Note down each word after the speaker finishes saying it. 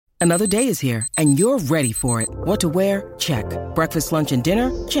Another day is here, and you're ready for it. What to wear? Check. Breakfast, lunch, and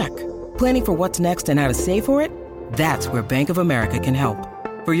dinner? Check. Planning for what's next and how to save for it? That's where Bank of America can help.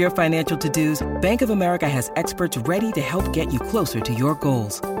 For your financial to-dos, Bank of America has experts ready to help get you closer to your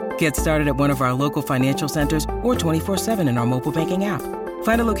goals. Get started at one of our local financial centers or 24/7 in our mobile banking app.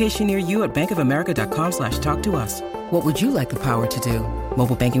 Find a location near you at bankofamerica.com/talktous. What would you like the power to do?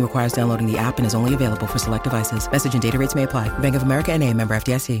 Mobile banking requires downloading the app and is only available for select devices. Message and data rates may apply. Bank of America N.A., member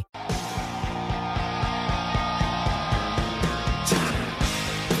FDIC.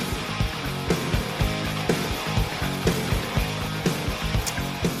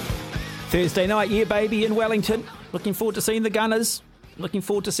 Thursday night, yeah, baby, in Wellington. Looking forward to seeing the Gunners. Looking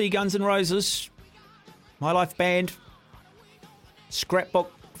forward to see Guns N' Roses. My Life Band.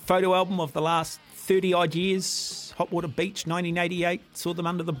 Scrapbook photo album of the last 30-odd years. Hot Water Beach, 1988. Saw them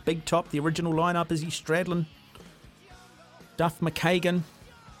under the big top. The original lineup, Izzy Stradlin, Duff McKagan,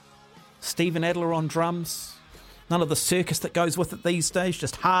 Stephen Adler on drums. None of the circus that goes with it these days,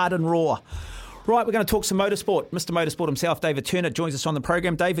 just hard and raw. Right, we're going to talk some motorsport. Mr. Motorsport himself, David Turner, joins us on the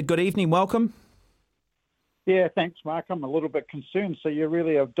program. David, good evening. Welcome. Yeah, thanks, Mark. I'm a little bit concerned. So you're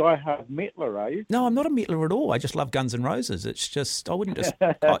really a diehard Metler, are you? No, I'm not a Metler at all. I just love Guns N' Roses. It's just, I wouldn't just...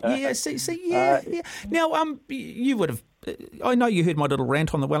 yeah. Now, you would have... I know you heard my little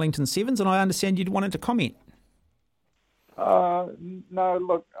rant on the Wellington Sevens, and I understand you'd wanted to comment. No,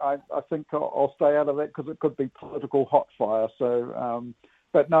 look, I think I'll stay out of that because it could be political hot fire. So...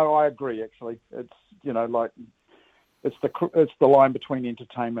 But no, I agree. Actually, it's it's the line between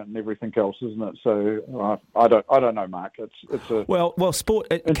entertainment and everything else, isn't it? So I don't know, Mark. It's a well,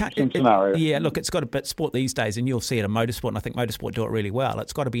 sport. Scenario. Yeah, look, it's got a bit sport these days, and you'll see it in motorsport. And I think motorsport do it really well.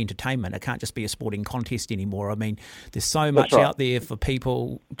 It's got to be entertainment. It can't just be a sporting contest anymore. I mean, there's so much out there for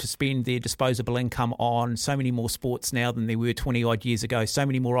people to spend their disposable income on. So many more sports now than there were 20 odd years ago. So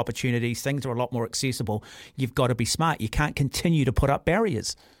many more opportunities. Things are a lot more accessible. You've got to be smart. You can't continue to put up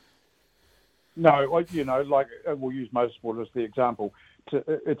barriers. No, we'll use motorsport as the example.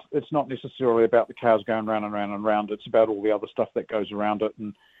 It's not necessarily about the cars going round and round and round. It's about all the other stuff that goes around it.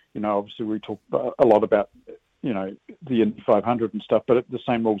 And, obviously we talk a lot about, the Indy 500 and stuff, but the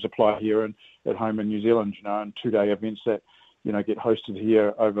same rules apply here and at home in New Zealand, and two-day events that, get hosted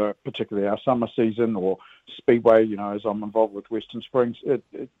here over particularly our summer season or Speedway, as I'm involved with Western Springs.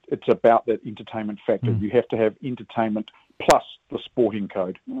 It's about that entertainment factor. You have to have entertainment plus the sporting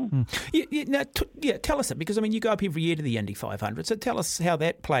code. Tell us that, because you go up every year to the Indy 500, so tell us how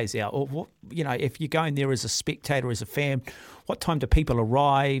that plays out, or what, if you're going there as a spectator, as a fan, what time do people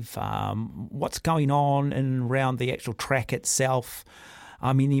arrive, what's going on in and around the actual track itself.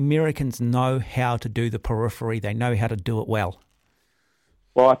 The Americans know how to do the periphery, they know how to do it well.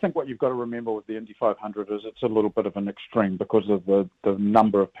 Well, I think what you've got to remember with the Indy 500 is it's a little bit of an extreme because of the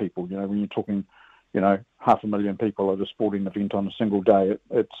number of people. When you're talking 500,000 people at a sporting event on a single day,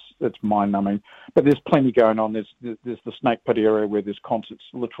 it's mind-numbing. But there's plenty going on. There's the Snake Pit area where there's concerts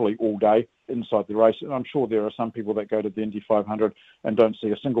literally all day inside the race. And I'm sure there are some people that go to the Indy 500 and don't see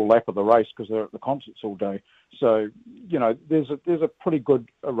a single lap of the race because they're at the concerts all day. So, there's a pretty good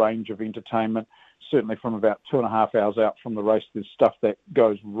range of entertainment. Certainly from about 2.5 hours out from the race, there's stuff that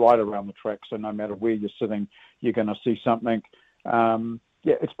goes right around the track. So no matter where you're sitting, you're going to see something.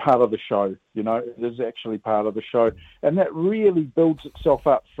 It's part of the show, it is actually part of the show. And that really builds itself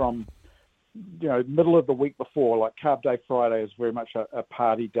up from, middle of the week before, like Carb Day Friday is very much a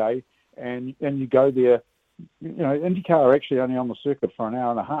party day. And you go there, IndyCar are actually only on the circuit for an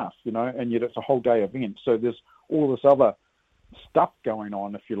hour and a half, and yet it's a whole day event. So there's all this other stuff going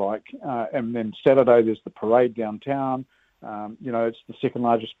on, if you like. And then Saturday there's the parade downtown. It's the second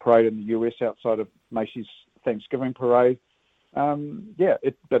largest parade in the US outside of Macy's Thanksgiving Parade.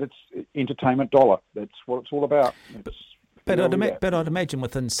 But it's entertainment dollar. That's what it's all about. But I'd imagine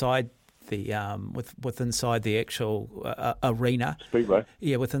with inside the actual arena, Speedway.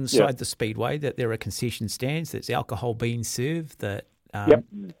 Yeah, the Speedway, that there are concession stands. There's alcohol being served. That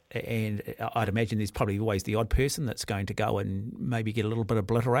and I'd imagine there's probably always the odd person that's going to go and maybe get a little bit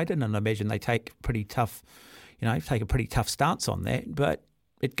obliterated. And I imagine they take a pretty tough stance on that. But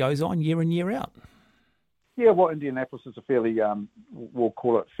it goes on year in, year out. Yeah, well, Indianapolis is a fairly, we'll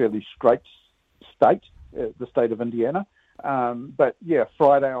call it fairly straight state, the state of Indiana. But yeah,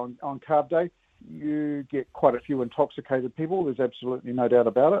 Friday on Carb Day, you get quite a few intoxicated people. There's absolutely no doubt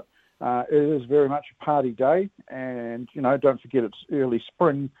about it. It is very much a party day, and don't forget it's early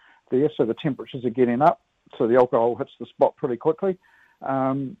spring there, so the temperatures are getting up, so the alcohol hits the spot pretty quickly.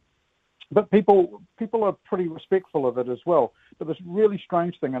 But people are pretty respectful of it as well. But this really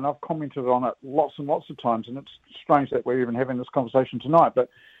strange thing, and I've commented on it lots and lots of times, and it's strange that we're even having this conversation tonight, but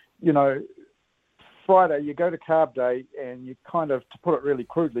Friday you go to carb day and you kind of, to put it really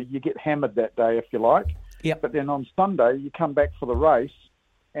crudely, you get hammered that day if you like. Yep. But then on Sunday you come back for the race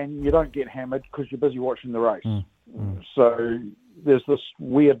and you don't get hammered because you're busy watching the race. So there's this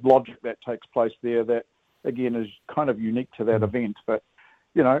weird logic that takes place there that, again, is kind of unique to that event. But,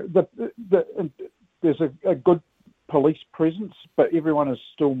 there's a good police presence, but everyone is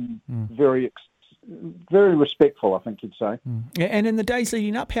still very respectful, I think you'd say. And in the days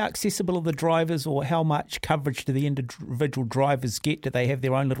leading up, how accessible are the drivers, or how much coverage do the individual drivers get? Do they have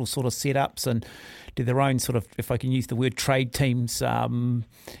their own little sort of setups and do their own sort of, if I can use the word, trade teams? One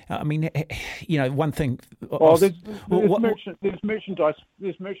thing... Well, there's merchandise.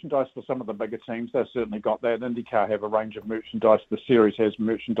 There's merchandise for some of the bigger teams. They've certainly got that. IndyCar have a range of merchandise. The series has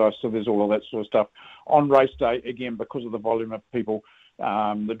merchandise, so there's all of that sort of stuff. On race day, again, because of the volume of people,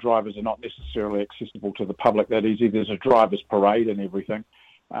 the drivers are not necessarily accessible to the public that easy. There's a drivers' parade and everything.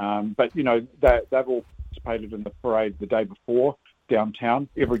 But, they've all participated in the parade the day before downtown.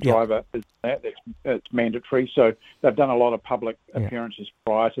 Every driver is that. It's mandatory. So they've done a lot of public appearances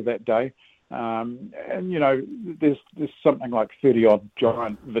prior to that day. There's something like 30-odd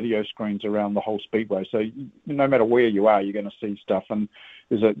giant video screens around the whole speedway. So no matter where you are, you're going to see stuff. And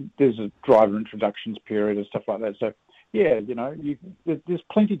there's a driver introductions period and stuff like that. So, yeah, there's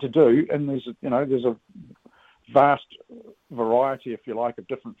plenty to do, and there's a vast variety, if you like, of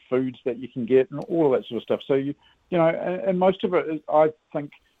different foods that you can get and all of that sort of stuff. So and most of it is, I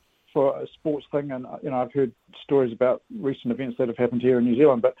think, for a sports thing, and I've heard stories about recent events that have happened here in New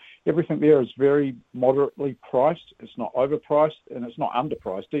Zealand, but everything there is very moderately priced. It's not overpriced and it's not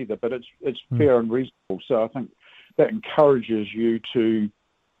underpriced either, but it's fair and reasonable. So I think that encourages you to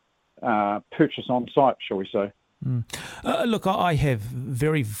purchase on site, shall we say. Look, I have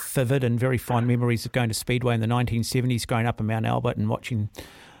very vivid and very fond memories of going to Speedway in the 1970s, growing up in Mount Albert and watching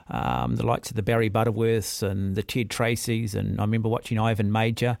the likes of the Barry Butterworths and the Ted Tracys, and I remember watching Ivan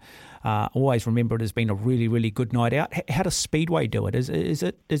Major. Always remember it as being a really, really good night out. How does Speedway do it? Is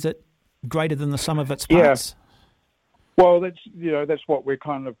it greater than the sum of its parts? Yeah. Well, that's what we're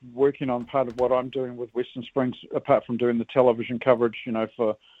kind of working on. Part of what I'm doing with Western Springs, apart from doing the television coverage,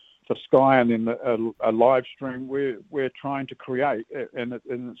 for Sky and then a live stream, we're trying to create, and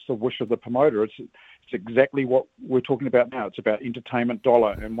it's the wish of the promoter. It's exactly what we're talking about now. It's about entertainment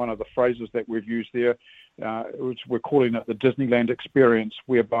dollar, and one of the phrases that we've used there, which we're calling it the Disneyland experience,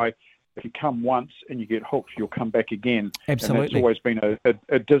 whereby if you come once and you get hooked, you'll come back again. Absolutely. And that's always been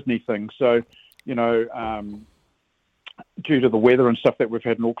a Disney thing. So, due to the weather and stuff that we've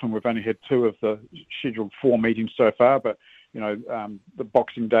had in Auckland, we've only had 2 of the scheduled 4 meetings so far, but the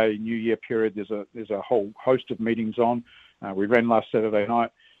Boxing Day, New Year period, there's a whole host of meetings on. We ran last Saturday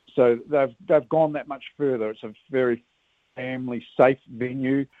night. So they've gone that much further. It's a very family safe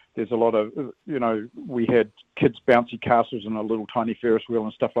venue. There's a lot of, we had kids' bouncy castles and a little tiny Ferris wheel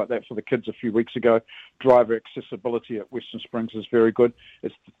and stuff like that for the kids a few weeks ago. Driver accessibility at Western Springs is very good.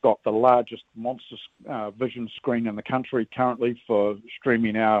 It's got the largest monster vision screen in the country currently for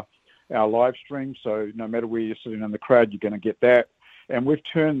streaming our live stream. So no matter where you're sitting in the crowd, you're going to get that. And we've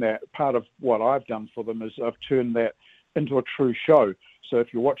turned that, part of what I've done for them is I've turned that into a true show. So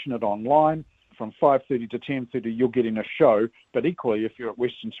if you're watching it online, from 5:30 to 10:30, you're getting a show. But equally, if you're at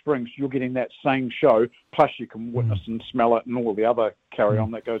Western Springs, you're getting that same show. Plus, you can witness and smell it and all the other carry-on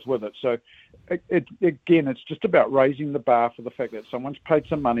that goes with it. So, it's just about raising the bar for the fact that someone's paid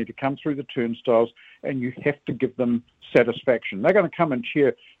some money to come through the turnstiles, and you have to give them satisfaction. They're going to come and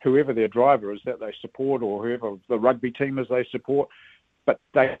cheer whoever their driver is that they support, or whoever the rugby team is they support. But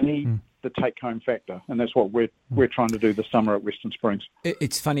they need the take-home factor, and that's what we're trying to do this summer at Western Springs.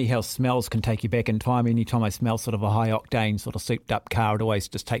 It's funny how smells can take you back in time. Anytime I smell sort of a high-octane, sort of souped-up car, it always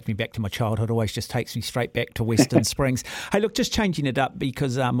just takes me back to my childhood. It always just takes me straight back to Western Springs. Hey, look, just changing it up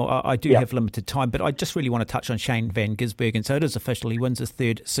because I do have limited time, but I just really want to touch on Shane Van Gisbergen. So it is official. He wins his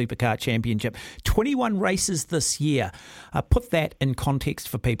 3rd Supercar Championship. 21 races this year. Put that in context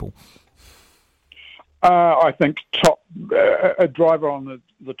for people. I think a driver on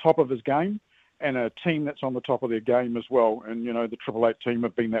the top of his game, and a team that's on the top of their game as well. And, the Triple Eight team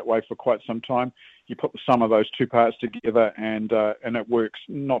have been that way for quite some time. You put the sum of those 2 parts together and it works,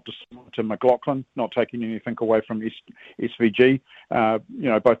 not dissimilar to McLaughlin, not taking anything away from SVG.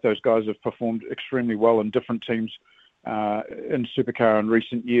 Both those guys have performed extremely well in different teams in Supercar in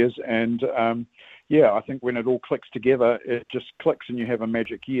recent years. And, I think when it all clicks together, it just clicks and you have a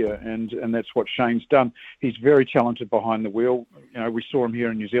magic year, and that's what Shane's done. He's very talented behind the wheel. We saw him here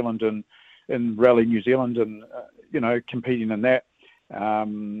in New Zealand and in Rally New Zealand and, competing in that.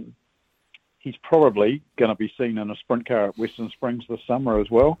 he's probably going to be seen in a sprint car at Western Springs this summer as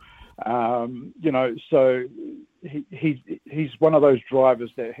well. So he's one of those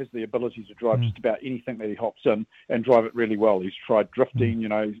drivers that has the ability to drive just about anything that he hops in and drive it really well. He's tried drifting,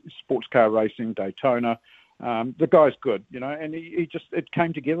 sports car racing, Daytona. The guy's good, and it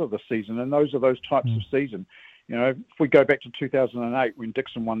came together this season, and those are those types of season. If we go back to 2008 when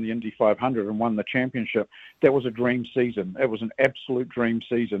Dixon won the Indy 500 and won the championship, that was a dream season. It was an absolute dream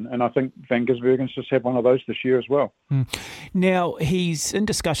season. And I think Van Gisbergen's just had one of those this year as well. Now, he's in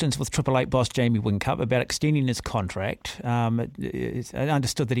discussions with Triple Eight boss Jamie Whincup about extending his contract. I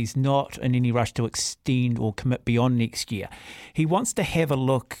understood that he's not in any rush to extend or commit beyond next year. He wants to have a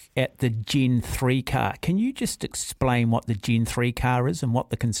look at the Gen 3 car. Can you just explain what the Gen 3 car is and what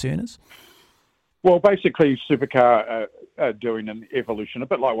the concern is? Well, basically, Supercar are doing an evolution, a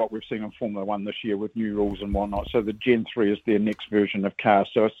bit like what we've seen in Formula One this year with new rules and whatnot. So the Gen 3 is their next version of car.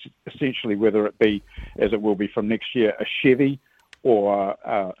 So it's essentially, whether it be, as it will be from next year, a Chevy or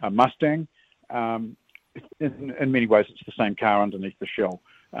a Mustang, in many ways it's the same car underneath the shell.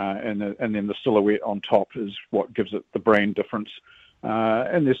 And then the silhouette on top is what gives it the brand difference.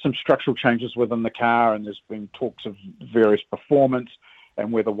 And there's some structural changes within the car, and there's been talks of various performance and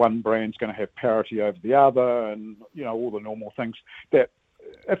whether one brand's going to have parity over the other, and all the normal things that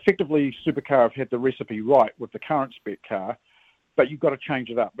effectively Supercar have had the recipe right with the current spec car, but you've got to change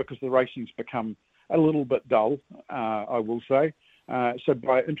it up because the racing's become a little bit dull, I will say. So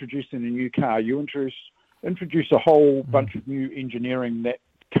by introducing a new car, you introduce a whole bunch of new engineering that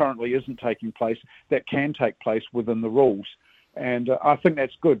currently isn't taking place, that can take place within the rules. And I think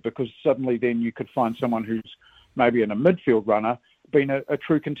that's good, because suddenly then you could find someone who's maybe in a midfield runner been a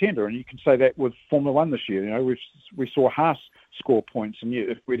true contender, and you can say that with Formula One this year. We saw Haas score points, and yet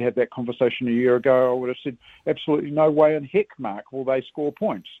if we'd had that conversation a year ago, I would have said absolutely no way in heck, Mark, will they score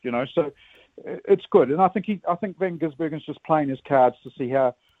points. So it's good, and I think Van Gisbergen's just playing his cards to see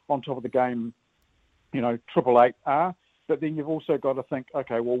how on top of the game, Triple Eight are. But then you've also got to think,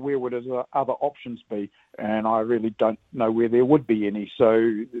 okay, well, where would his other options be? And I really don't know where there would be any.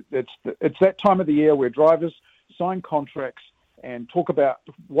 So it's that time of the year where drivers sign contracts and talk about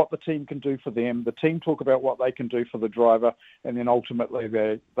what the team can do for them. The team talk about what they can do for the driver, and then ultimately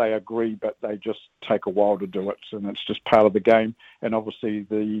they agree, but they just take a while to do it, and it's just part of the game. And obviously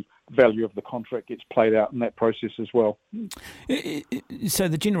the value of the contract gets played out in that process as well. So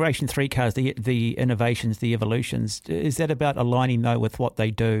the Generation 3 cars, the innovations, the evolutions, is that about aligning, though, with what they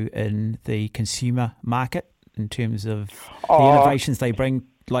do in the consumer market in terms of the innovations they bring?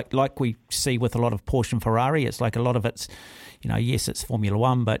 Like we see with a lot of Porsche and Ferrari, it's like a lot of it's, yes, it's Formula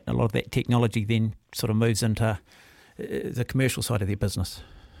One, but a lot of that technology then sort of moves into the commercial side of their business.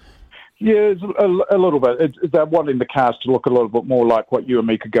 Yeah, it's a little bit. They're wanting the cars to look a little bit more like what you and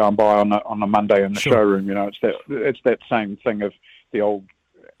me could go and buy on a Monday in the showroom. It's that same thing of the old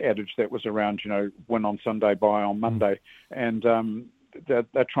adage that was around, win on Sunday, buy on Monday. And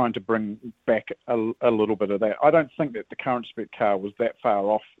they're trying to bring back a little bit of that. I don't think that the current spec car was that far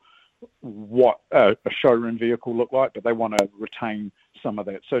off what a showroom vehicle looked like, but they want to retain some of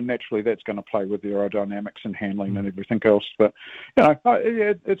that. So naturally, that's going to play with the aerodynamics and handling and everything else. But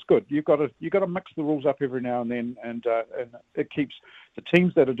it's good. You've got to mix the rules up every now and then, and it keeps the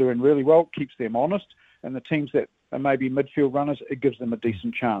teams that are doing really well, keeps them honest, and the teams that are maybe midfield runners, it gives them a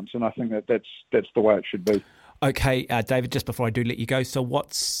decent chance. And I think that's the way it should be. Okay, David, just before I do let you go, so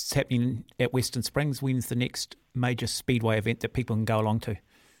what's happening at Western Springs? When's the next major speedway event that people can go along to?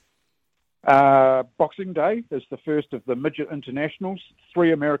 Boxing Day is the first of the midget internationals.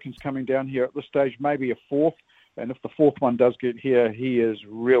 3 Americans coming down here at this stage, maybe a fourth. And if the fourth one does get here, he is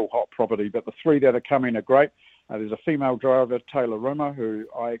real hot property. But the 3 that are coming are great. There's a female driver, Taylor Rumor, who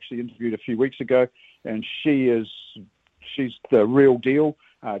I actually interviewed a few weeks ago, and she's the real deal.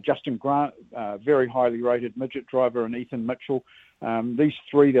 Justin Grant, very highly rated midget driver, and Ethan Mitchell. These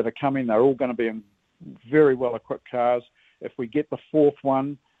 3 that are coming, they're all going to be in very well-equipped cars. If we get the fourth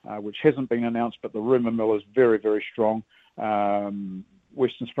one, which hasn't been announced, but the rumour mill is very, very strong,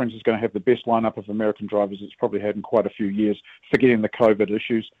 Western Springs is going to have the best lineup of American drivers it's probably had in quite a few years, forgetting the COVID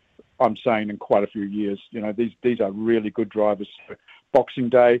issues. I'm saying in quite a few years. These are really good drivers. So Boxing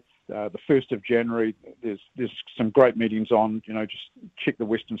Day, the 1st of January, there's some great meetings on. Just check the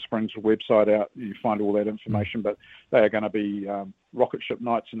Western Springs website out. You find all that information. But they are going to be rocket ship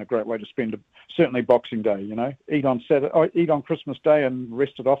nights and a great way to spend certainly Boxing Day. Eat on eat on Christmas Day and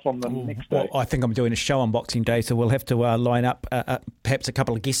rest it off on the next day. Well, I think I'm doing a show on Boxing Day, so we'll have to line up perhaps a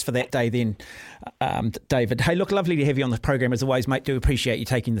couple of guests for that day then, David. Hey, look, lovely to have you on the program as always, mate. Do appreciate you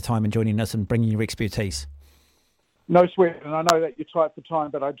taking the time and joining us and bringing your expertise. No sweat, and I know that you're tight for time,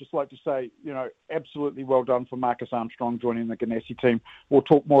 but I'd just like to say, absolutely well done for Marcus Armstrong joining the Ganassi team. We'll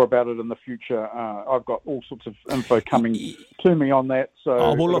talk more about it in the future. I've got all sorts of info coming to me on that.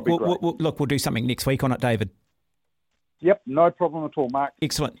 So we'll do something next week on it, David. Yep, no problem at all, Mark.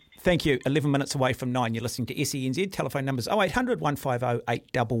 Excellent. Thank you. 11 minutes away from 9. You're listening to SENZ. Telephone numbers 0800 150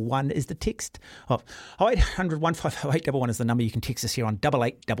 811 is the text. 0800 150 811 is the number. You can text us here on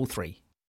 8833.